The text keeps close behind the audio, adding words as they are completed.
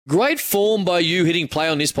Great form by you hitting play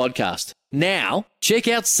on this podcast. Now, check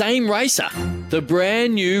out Same Racer, the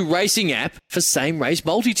brand new racing app for same race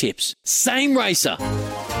multi-tips. Same Racer.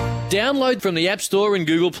 Download from the App Store and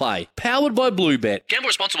Google Play. Powered by Bluebet. Gamble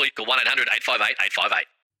responsibly. Call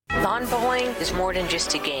 1-800-858-858. Lawn bowling is more than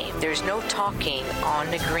just a game. There's no talking on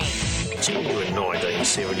the green. Genuine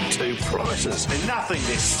 1972 prices. And nothing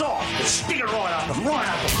this soft. Just stick it right up and right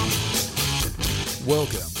up.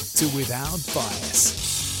 Welcome to Without Bias.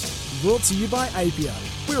 Brought to you by APIO.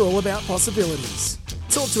 We're all about possibilities.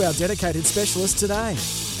 Talk to our dedicated specialist today.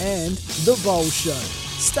 And The Bowl Show.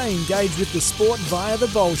 Stay engaged with the sport via The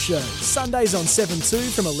Bowl Show. Sundays on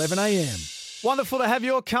 7-2 from 11 a.m. Wonderful to have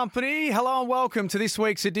your company. Hello and welcome to this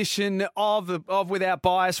week's edition of Without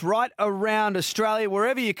Bias right around Australia.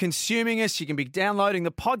 Wherever you're consuming us, you can be downloading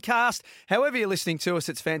the podcast. However you're listening to us,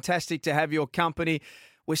 it's fantastic to have your company.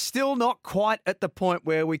 We're still not quite at the point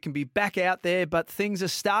where we can be back out there, but things are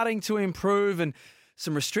starting to improve and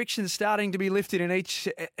some restrictions starting to be lifted in each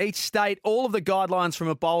state. All of the guidelines from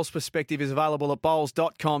a Bowls perspective is available at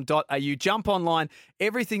bowls.com.au. Jump online.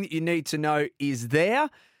 Everything that you need to know is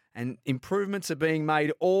there. And improvements are being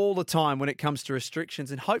made all the time when it comes to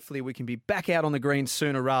restrictions, and hopefully we can be back out on the green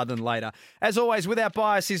sooner rather than later. As always, Without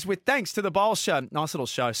Bias is with thanks to the Bowl Show. Nice little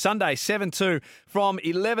show. Sunday, 7-2 from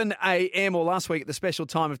 11 a.m. or last week at the special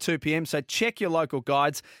time of 2 p.m. So check your local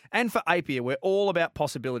guides. And for APIA, we're all about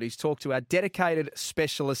possibilities. Talk to our dedicated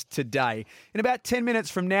specialist today. In about 10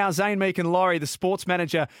 minutes from now, Zane Meakin-Laurie, the sports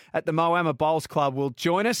manager at the Moama Bowls Club, will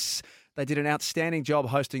join us. They did an outstanding job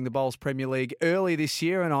hosting the Bowls Premier League early this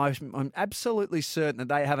year, and I'm absolutely certain that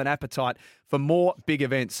they have an appetite for more big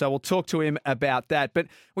events. So we'll talk to him about that. But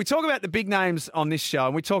we talk about the big names on this show,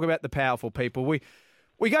 and we talk about the powerful people. We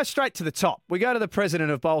go straight to the top. We go to the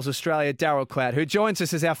president of Bowls Australia, Darryl Clout, who joins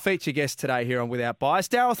us as our feature guest today here on Without Bias.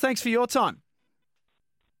 Darryl, thanks for your time.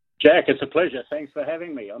 Jack, it's a pleasure. Thanks for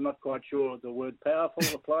having me. I'm not quite sure the word powerful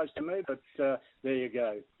applies to me, but there you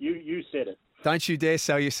go. You said it. Don't you dare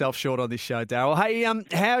sell yourself short on this show, Darryl. Hey,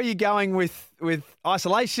 how are you going with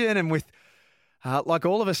isolation and with, like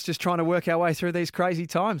all of us, just trying to work our way through these crazy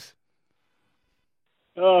times?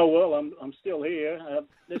 Oh, well, I'm still here.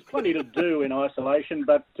 There's plenty to do in isolation,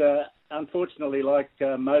 but unfortunately, like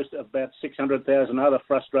most, about 600,000 other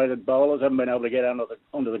frustrated bowlers, haven't been able to get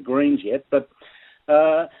onto the greens yet. But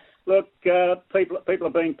look, people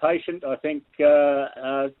are being patient. I think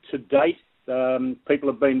to date, people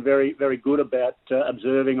have been very, very good about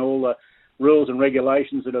observing all the rules and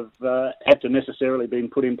regulations that have had to necessarily been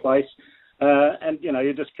put in place. And, you know,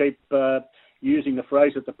 you just keep using the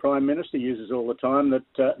phrase that the Prime Minister uses all the time,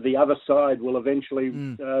 that the other side will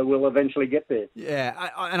eventually get there. Yeah,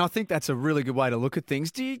 and I think that's a really good way to look at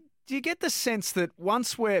things. Do you get the sense that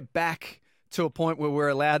once we're back to a point where we're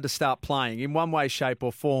allowed to start playing in one way, shape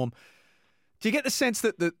or form, do you get the sense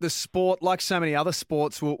that the sport, like so many other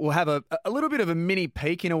sports, will have a little bit of a mini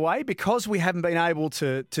peak in a way because we haven't been able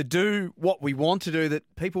to do what we want to do, that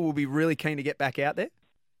people will be really keen to get back out there?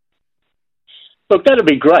 Look, that'd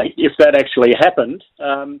be great if that actually happened.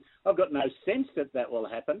 I've got no sense that will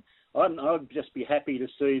happen. I'd just be happy to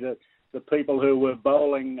see the people who were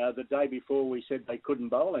bowling the day before we said they couldn't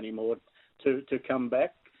bowl anymore to come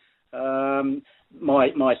back.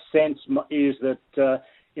 My sense is that,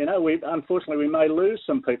 unfortunately we may lose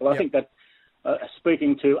some people. I think that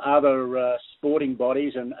speaking to other sporting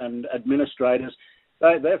bodies and administrators,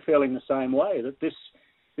 they're feeling the same way, that this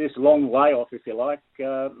long layoff, if you like,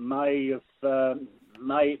 may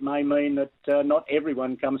mean that not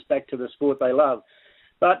everyone comes back to the sport they love.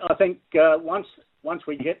 But I think once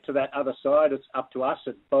we get to that other side, it's up to us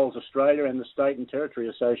at Bowls Australia and the state and territory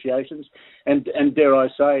associations, and dare I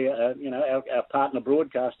say, our partner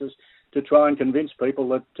broadcasters, to try and convince people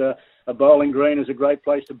that a bowling green is a great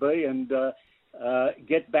place to be, and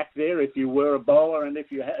get back there if you were a bowler, and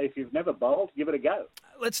if you've never bowled, give it a go.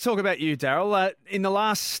 Let's talk about you, Darryl. In the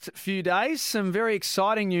last few days, some very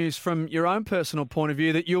exciting news from your own personal point of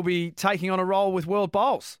view, that you'll be taking on a role with World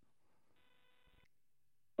Bowls.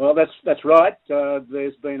 Well, that's right.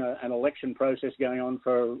 There's been an election process going on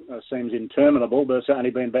for, seems interminable, but it's only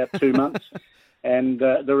been about 2 months. And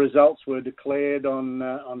the results were declared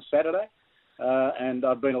on Saturday, and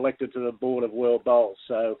I've been elected to the board of World Bowls.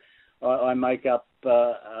 So I make up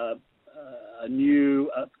a new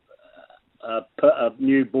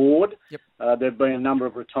board. Yep. There have been a number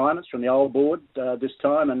of retirements from the old board this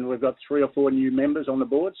time, and we've got 3 or 4 new members on the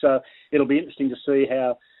board. So it'll be interesting to see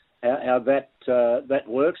how that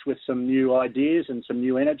works with some new ideas and some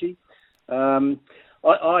new energy. The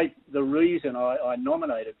reason I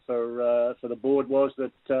nominated for the board was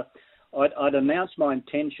that I'd announced my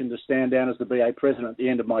intention to stand down as the BA president at the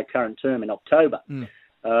end of my current term in October.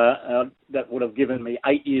 That would have given me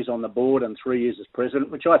 8 years on the board and 3 years as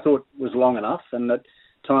president, which I thought was long enough, and that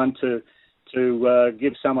time to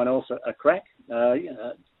give someone else a crack.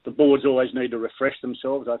 The boards always need to refresh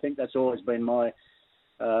themselves. I think that's always been my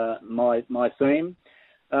theme.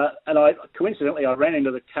 And coincidentally, I ran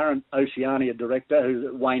into the current Oceania director,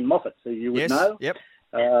 who's Wayne Moffat, who you would know,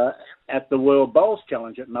 at the World Bowls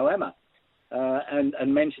Challenge at Moama,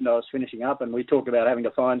 and mentioned I was finishing up, and we talked about having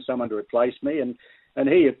to find someone to replace me, and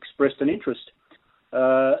he expressed an interest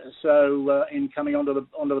in coming onto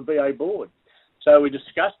the BA board. So we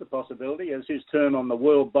discussed the possibility, as his term on the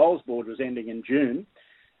World Bowls board was ending in June,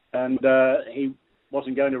 and he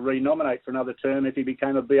wasn't going to re-nominate for another term if he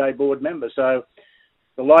became a BA board member. So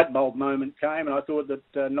the light bulb moment came, and I thought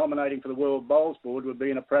that nominating for the World Bowls board would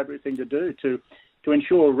be an appropriate thing to do to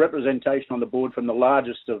ensure representation on the board from the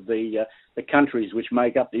largest of the countries which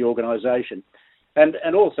make up the organisation. And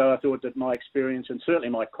also I thought that my experience and certainly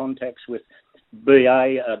my contacts with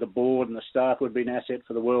BA, the board and the staff would be an asset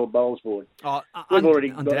for the World Bowls board.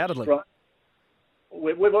 Undoubtedly.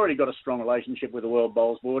 We've already got a strong relationship with the World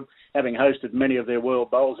Bowls board, having hosted many of their World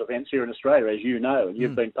Bowls events here in Australia, as you know, and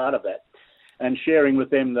you've been part of that. And sharing with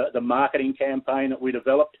them the marketing campaign that we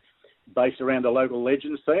developed based around the local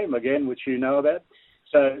legends theme, again, which you know about.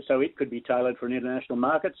 So it could be tailored for an international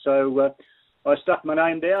market. So I stuck my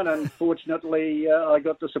name down, and fortunately I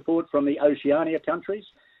got the support from the Oceania countries,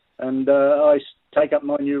 and I take up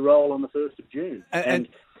my new role on the 1st of June.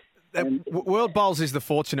 World Bowls is the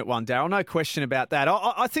fortunate one, Daryl, no question about that.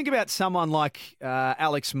 I think about someone like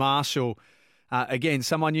Alex Marshall, again,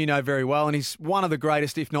 someone you know very well, and he's one of the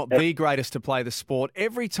greatest, if not the greatest, to play the sport.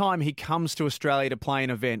 Every time he comes to Australia to play an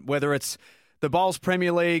event, whether it's the Bowls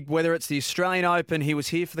Premier League, whether it's the Australian Open, he was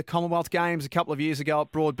here for the Commonwealth Games a couple of years ago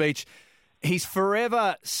at Broadbeach, he's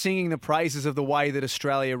forever singing the praises of the way that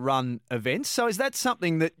Australia run events. So is that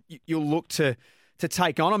something that you'll look to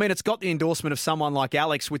take on? I mean, it's got the endorsement of someone like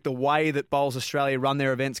Alex with the way that Bowls Australia run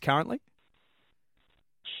their events currently.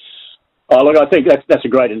 Oh, look, I think that's a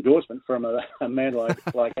great endorsement from a man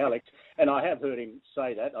like Alex, and I have heard him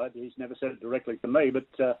say that. He's never said it directly to me, but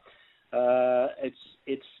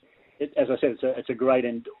it's as I said, it's a great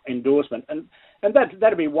endorsement, and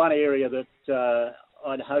that'd be one area that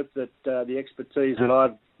I'd hope that the expertise that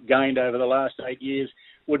I've gained over the last 8 years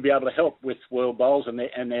would be able to help with World Bowls and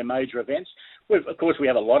their major events. Of course, we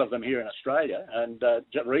have a lot of them here in Australia, and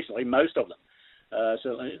recently most of them.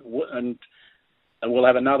 And we'll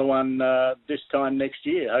have another one this time next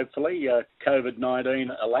year, hopefully,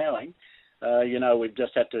 COVID-19 allowing. We've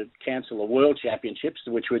just had to cancel the World Championships,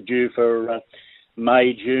 which were due for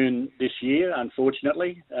May, June this year,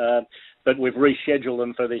 unfortunately. But we've rescheduled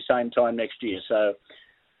them for the same time next year. So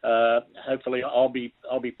hopefully I'll be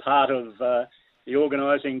part of the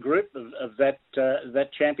organising group of that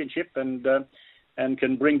championship, and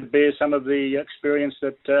can bring to bear some of the experience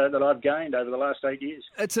that I've gained over the last 8 years.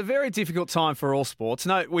 It's a very difficult time for all sports.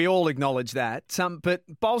 No, we all acknowledge that. But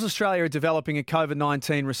Bowls Australia are developing a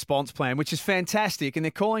COVID-19 response plan, which is fantastic, and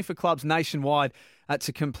they're calling for clubs nationwide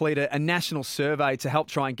to complete a national survey to help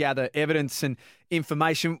try and gather evidence and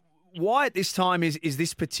information. Why at this time is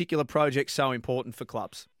this particular project so important for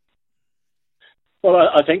clubs? Well,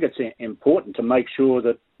 I think it's important to make sure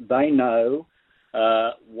that they know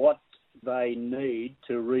what they need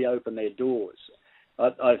to reopen their doors.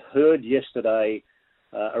 I've heard yesterday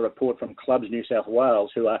a report from Clubs New South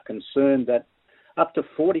Wales, who are concerned that up to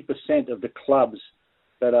 40% of the clubs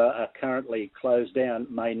that are currently closed down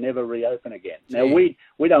may never reopen again. Now, we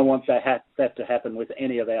don't want that to happen with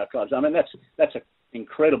any of our clubs. I mean, that's an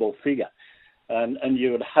incredible figure, and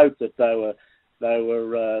you would hope that they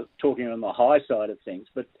were talking on the high side of things,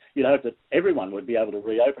 but you'd hope that everyone would be able to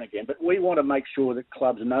reopen again. But we want to make sure that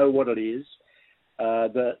clubs know what it is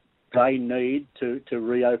that they need to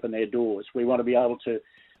reopen their doors. We want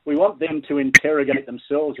them to interrogate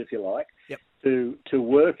themselves, if you like, to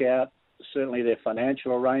work out certainly their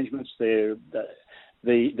financial arrangements, the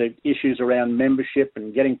issues around membership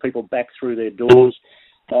and getting people back through their doors.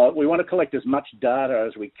 We want to collect as much data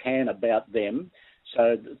as we can about them,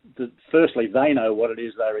 so that firstly they know what it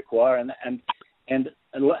is they require, and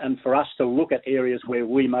for us to look at areas where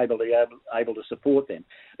we may be able to support them,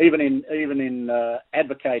 even in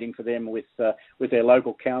advocating for them with their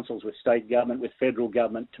local councils, with state government, with federal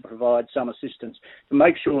government, to provide some assistance to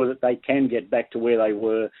make sure that they can get back to where they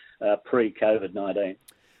were pre-COVID-19.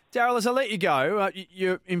 Daryl, as I let you go,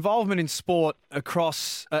 your involvement in sport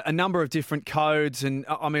across a number of different codes, and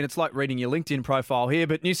I mean, it's like reading your LinkedIn profile here,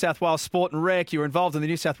 but New South Wales Sport and Rec, you were involved in the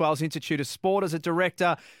New South Wales Institute of Sport as a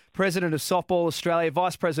director, President of Softball Australia,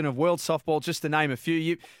 Vice President of World Softball, just to name a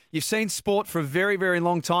few. You've seen sport for a very, very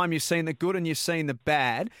long time. You've seen the good and you've seen the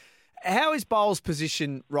bad. How is bowls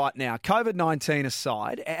positioned right now? COVID-19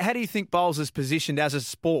 aside, how do you think bowls is positioned as a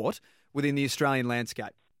sport within the Australian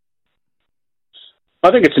landscape? I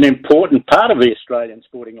think it's an important part of the Australian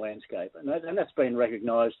sporting landscape, and that's been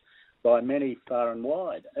recognised by many far and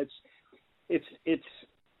wide. It's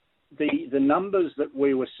the numbers that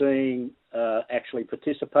we were seeing actually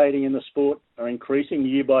participating in the sport are increasing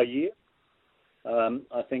year by year.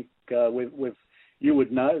 I think you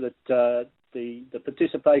would know that the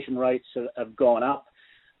participation rates have gone up.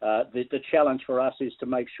 The challenge for us is to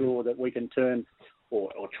make sure that we can turn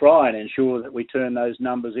or try and ensure that we turn those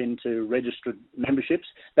numbers into registered memberships.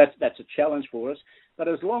 That's a challenge for us. But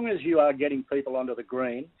as long as you are getting people onto the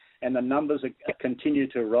green and the numbers continue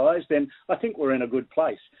to rise, then I think we're in a good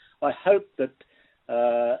place. I hope that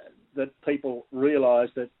people realise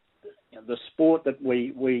that the sport that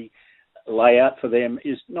we lay out for them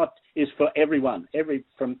is for everyone.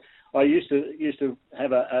 I used to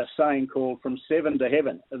have a saying called "from seven to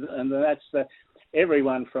heaven," and that's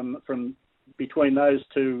everyone from between those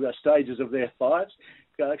two stages of their lives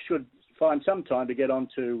should find some time to get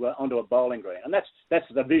onto a bowling green, and that's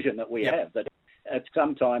the vision that we have. That at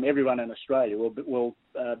some time everyone in Australia will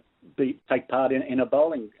take part in a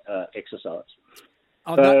bowling exercise.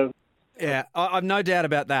 I've no doubt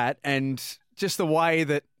about that, and just the way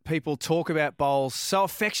that people talk about bowls so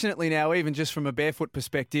affectionately now, even just from a barefoot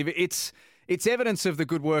perspective, it's evidence of the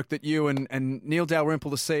good work that you and Neil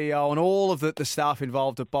Dalrymple, the CEO, and all of the staff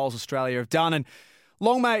involved at Bowls Australia have done. And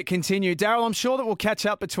long may it continue. Daryl, I'm sure that we'll catch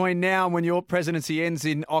up between now and when your presidency ends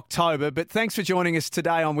in October. But thanks for joining us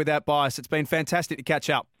today on Without Bias. It's been fantastic to catch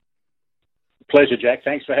up. Pleasure, Jack.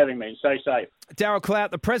 Thanks for having me. Stay safe. Daryl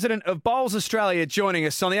Clout, the president of Bowls Australia, joining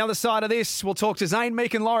us. On the other side of this, we'll talk to Zane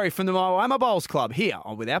Meakin-Laurie from the Moama Bowls Club here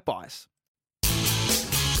on Without Bias.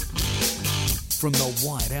 From the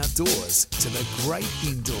wide outdoors to the great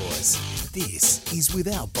indoors, this is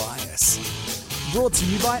Without Bias. Brought to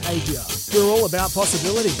you by Apia. We're all about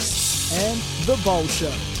possibilities. And The Bowl Show.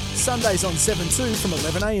 Sundays on 7-2 from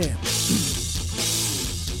 11am.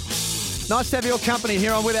 Nice to have your company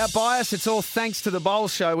here on Without Bias. It's all thanks to The Bowl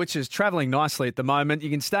Show, which is travelling nicely at the moment. You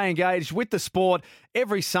can stay engaged with the sport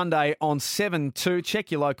every Sunday on 7-2. Check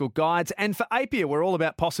your local guides. And for Apia, we're all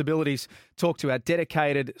about possibilities. Talk to our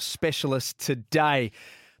dedicated specialist today.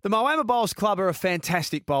 The Moama Bowls Club are a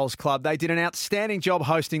fantastic bowls club. They did an outstanding job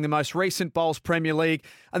hosting the most recent Bowls Premier League,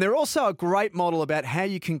 and they're also a great model about how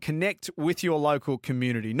you can connect with your local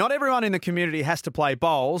community. Not everyone in the community has to play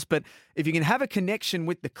bowls, but if you can have a connection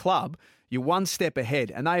with the club, you're one step ahead,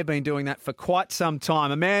 and they have been doing that for quite some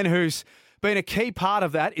time. A man who's been a key part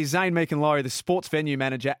of that is Zane Meakin-Laurie, the sports venue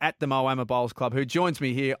manager at the Moama Bowls Club, who joins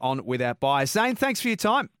me here on Without Bias. Zane, thanks for your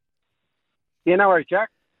time. Yeah, no worries, Jack.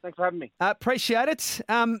 Thanks for having me. Appreciate it.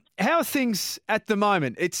 How are things at the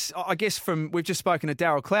moment? It's, I guess, we've just spoken to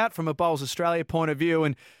Daryl Clout from a Bowls Australia point of view,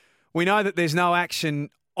 and we know that there's no action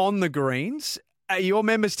on the greens. Are your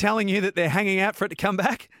members telling you that they're hanging out for it to come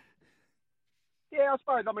back? Yeah, I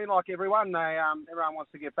suppose. I mean, like everyone, everyone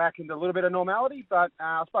wants to get back into a little bit of normality, but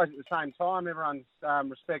I suppose at the same time, everyone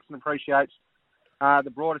respects and appreciates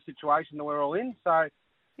the broader situation that we're all in. So,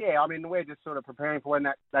 yeah, I mean, we're just sort of preparing for when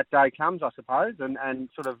that day comes, I suppose, and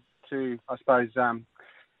sort of to, I suppose,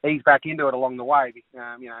 ease back into it along the way,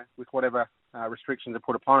 with whatever restrictions are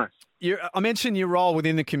put upon us. I mentioned your role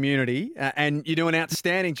within the community, and you do an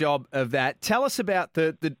outstanding job of that. Tell us about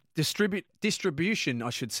the distribution, I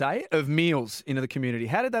should say, of meals into the community.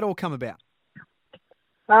 How did that all come about?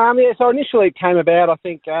 So initially it came about, I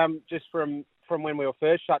think, just from when we were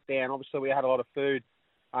first shut down. Obviously, we had a lot of food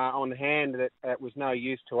on hand that was no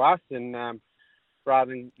use to us, and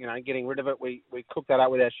rather than getting rid of it, we cooked that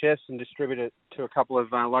up with our chefs and distributed it to a couple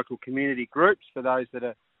of local community groups for those that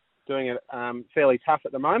are doing it fairly tough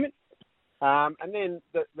at the moment. And then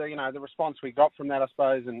the response we got from that, I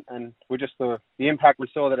suppose, and we just the impact we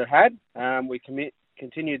saw that it had. We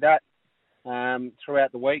continued that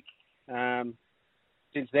throughout the week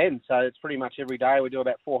since then. So it's pretty much every day we do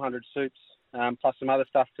about 400 soups plus some other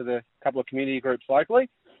stuff to the couple of community groups locally.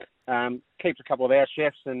 Keeps a couple of our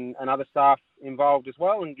chefs and other staff involved as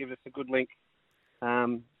well, and gives us a good link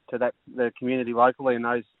to the community locally and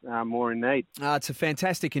those more in need. It's a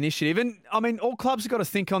fantastic initiative. And, I mean, all clubs have got to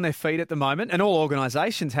think on their feet at the moment, and all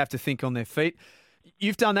organisations have to think on their feet.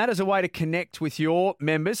 You've done that as a way to connect with your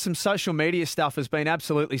members. Some social media stuff has been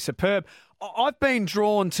absolutely superb. I've been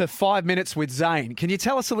drawn to 5 minutes with Zane. Can you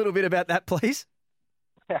tell us a little bit about that, please?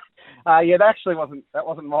 Yeah, that actually wasn't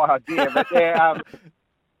my idea. But yeah,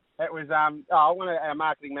 It was one of our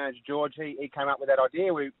marketing manager, George. He came up with that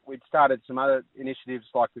idea. We'd started some other initiatives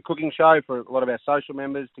like the cooking show for a lot of our social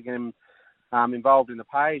members to get them involved in the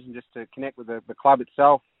page and just to connect with the club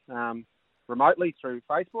itself remotely through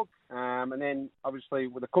Facebook. And then obviously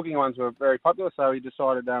with the cooking ones were very popular, so we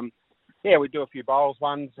decided, we'd do a few bowls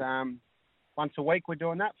once a week. We're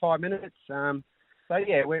doing that 5 minutes. Then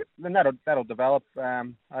that'll develop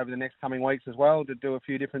over the next coming weeks as well to do a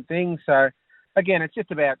few different things. So again, it's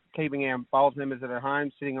just about keeping our bowls members that are home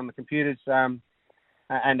sitting on the computers and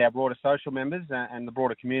our broader social members and the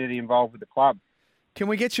broader community involved with the club. Can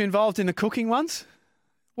we get you involved in the cooking ones?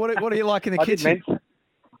 What are you like in the kitchen?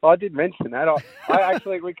 I did mention that. I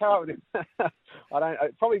actually, we come up with it.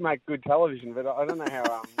 I'd probably make good television, but I don't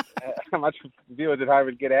know how much viewers at home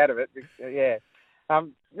would get out of it. Yeah.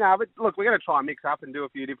 But look, we're going to try and mix up and do a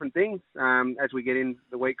few different things as we get in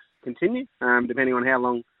the weeks continue, depending on how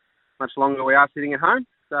much longer we are sitting at home.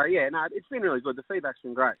 So, it's been really good. The feedback's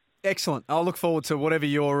been great. Excellent. I'll look forward to whatever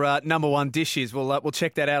your number one dish is. We'll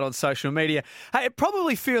check that out on social media. Hey, it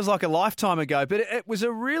probably feels like a lifetime ago, but it was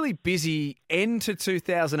a really busy end to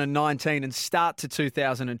 2019 and start to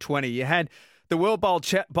 2020. You had the World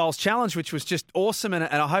Bowls Challenge, which was just awesome, and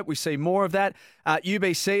I hope we see more of that.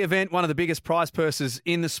 UBC event, one of the biggest prize purses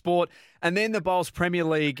in the sport, and then the Bowls Premier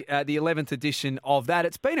League, the 11th edition of that.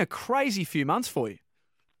 It's been a crazy few months for you.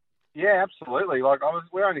 Yeah, absolutely. We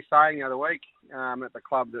were only saying the other week at the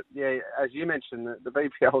club that, as you mentioned, the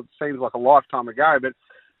BPL seems like a lifetime ago, but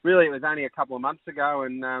really it was only a couple of months ago.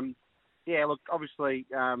 And obviously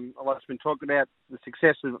a lot's been talked about the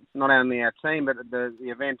success of not only our team but the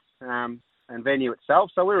event and venue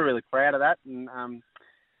itself. So we were really proud of that, and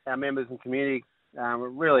our members and community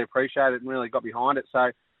really appreciated it and really got behind it.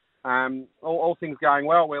 So all things going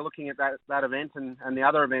well, we're looking at that event and the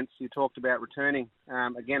other events you talked about returning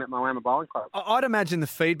again at Moama Bowling Club. I'd imagine the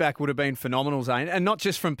feedback would have been phenomenal, Zane, and not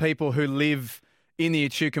just from people who live in the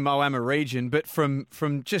Echuca Moama region, but from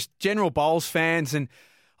just general bowls fans. And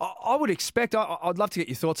I would expect, I'd love to get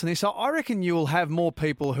your thoughts on this. I reckon you will have more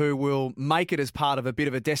people who will make it as part of a bit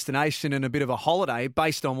of a destination and a bit of a holiday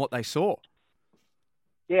based on what they saw.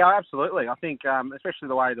 Yeah, absolutely. I think, especially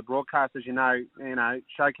the way the broadcasters,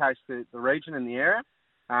 showcase the region and the area.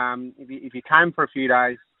 If you came for a few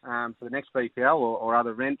days for the next BPL or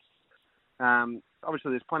other events,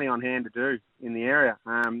 obviously there's plenty on hand to do in the area.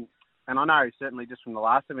 And I know certainly just from the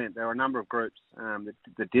last event, there were a number of groups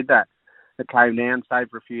that did that came down, stayed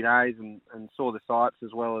for a few days and saw the sights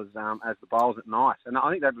as well as the bowls at night. And I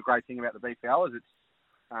think that's the great thing about the BPL is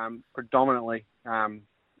it's predominantly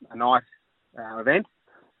a night event.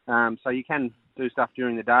 So you can do stuff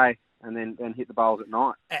during the day and then hit the bowls at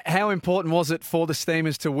night. How important was it for the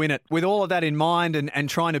Steamers to win it? With all of that in mind and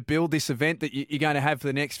trying to build this event that you're going to have for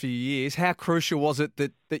the next few years, how crucial was it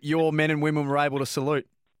that your men and women were able to salute?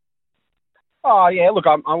 Oh, yeah, look,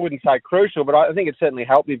 I wouldn't say crucial, but I think it certainly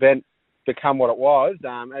helped the event become what it was.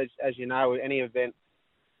 As you know, any event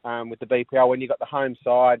with the BPL, when you got the home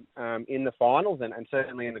side in the finals and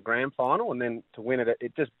certainly in the grand final, and then to win it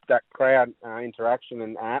just that crowd interaction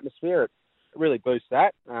and atmosphere, it really boosts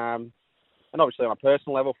that. And obviously on a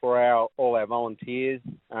personal level for all our volunteers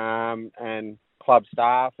and club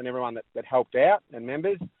staff and everyone that helped out and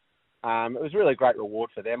members, it was really a great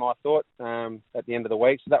reward for them, I thought, at the end of the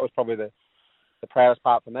week. So that was probably the proudest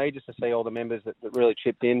part for me, just to see all the members that really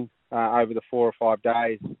chipped in over the 4 or 5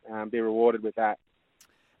 days be rewarded with that.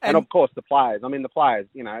 And of course, the players. I mean, the players,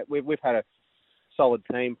 we've had a solid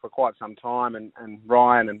team for quite some time, and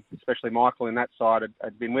Ryan and especially Michael in that side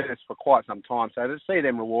had been with us for quite some time. So to see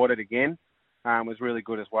them rewarded again was really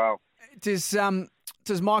good as well. Does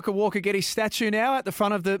Michael Walker get his statue now at the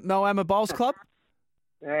front of the Moama Bowls Club?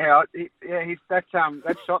 Yeah,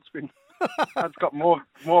 that shot's been that's got more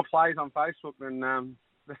plays on Facebook than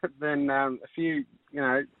a few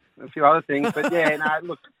other things. But yeah, no,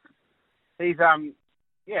 look, he's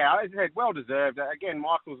as I said, well deserved. Again,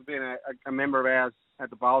 Michael's been a member of ours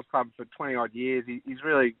at the Bowls Club for 20 odd years. He's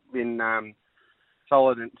really been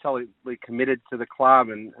solidly committed to the club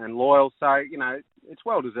and loyal. So it's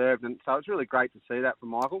well deserved, and so it's really great to see that from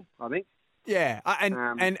Michael, I think. Yeah,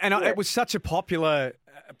 it was such a popular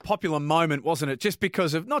moment, wasn't it?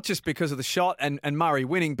 Not just because of the shot and Murray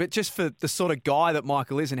winning, but just for the sort of guy that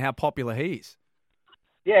Michael is and how popular he is.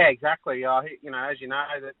 Yeah, exactly. As you know,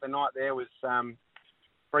 the night there was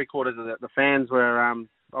 3/4 of the fans were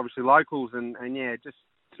obviously locals, and just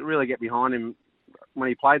to really get behind him when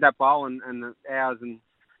he played that bowl and the hours and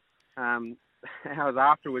hours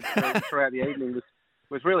afterwards throughout the evening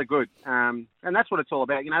was really good. And that's what it's all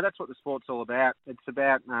about. That's what the sport's all about. It's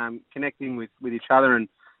about connecting with each other and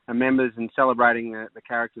members and celebrating the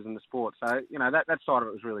characters in the sport. So, that side of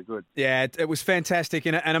it was really good. Yeah, it was fantastic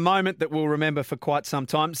and a moment that we'll remember for quite some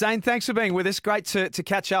time. Zane, thanks for being with us. Great to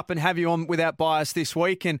catch up and have you on Without Bias this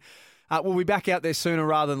week. And we'll be back out there sooner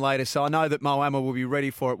rather than later. So I know that Moama will be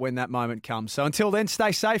ready for it when that moment comes. So until then,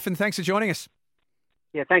 stay safe and thanks for joining us.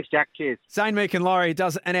 Yeah, thanks, Jack. Cheers. Zane Meakin-Laurie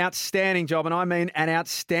does an outstanding job, and I mean an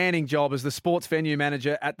outstanding job as the sports venue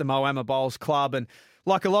manager at the Moama Bowls Club. And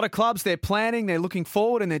like a lot of clubs, they're planning, they're looking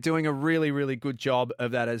forward, and they're doing a really, really good job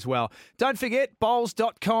of that as well. Don't forget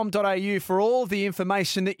bowls.com.au for all of the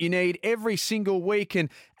information that you need every single week. And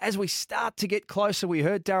as we start to get closer, we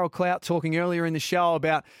heard Darryl Clout talking earlier in the show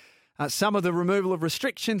about some of the removal of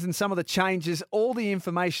restrictions and some of the changes. All the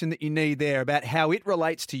information that you need there about how it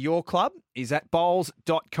relates to your club is at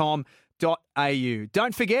bowls.com.au.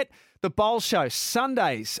 Don't forget the Bowls Show,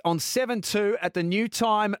 Sundays on 7/2 at the new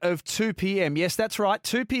time of 2 p.m. Yes, that's right,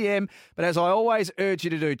 2 p.m. But as I always urge you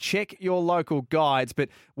to do, check your local guides. But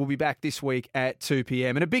we'll be back this week at 2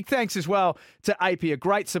 p.m. And a big thanks as well to APIA,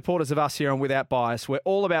 great supporters of us here on Without Bias. We're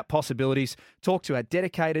all about possibilities. Talk to our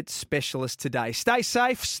dedicated specialist today. Stay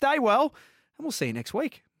safe, stay well, and we'll see you next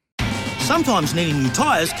week. Sometimes needing new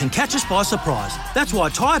tyres can catch us by surprise. That's why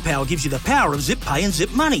Tyre Power gives you the power of Zip Pay and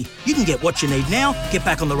Zip Money. You can get what you need now, get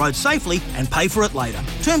back on the road safely and pay for it later.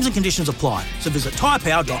 Terms and conditions apply. So visit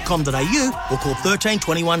tyrepower.com.au or call 13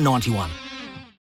 21 91.